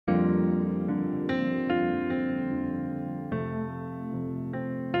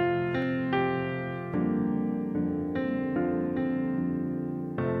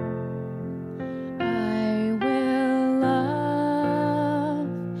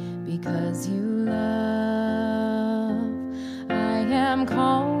because you love. I am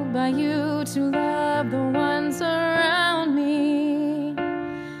called by you to love the ones around me.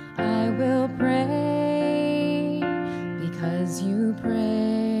 I will pray because you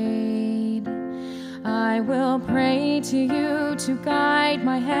prayed. I will pray to you to guide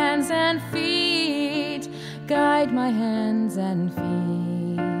my hands and feet, guide my hands and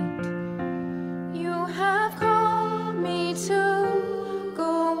feet. You have called me to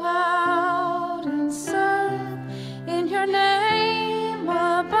go out and serve in your name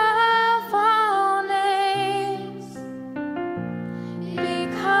above all names.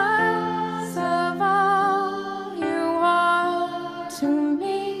 Because of all you are to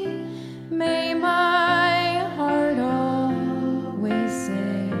me, may my heart always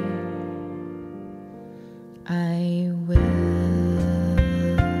say, I will.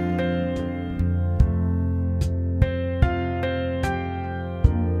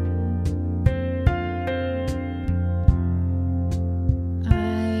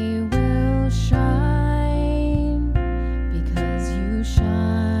 I will shine because you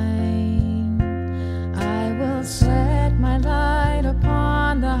shine. I will set my light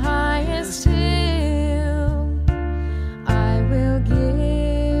upon the highest hill. I will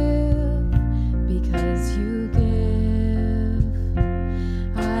give because you give.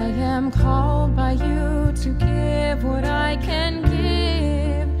 I am called by you to give what I can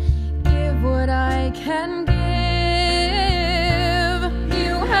give what I can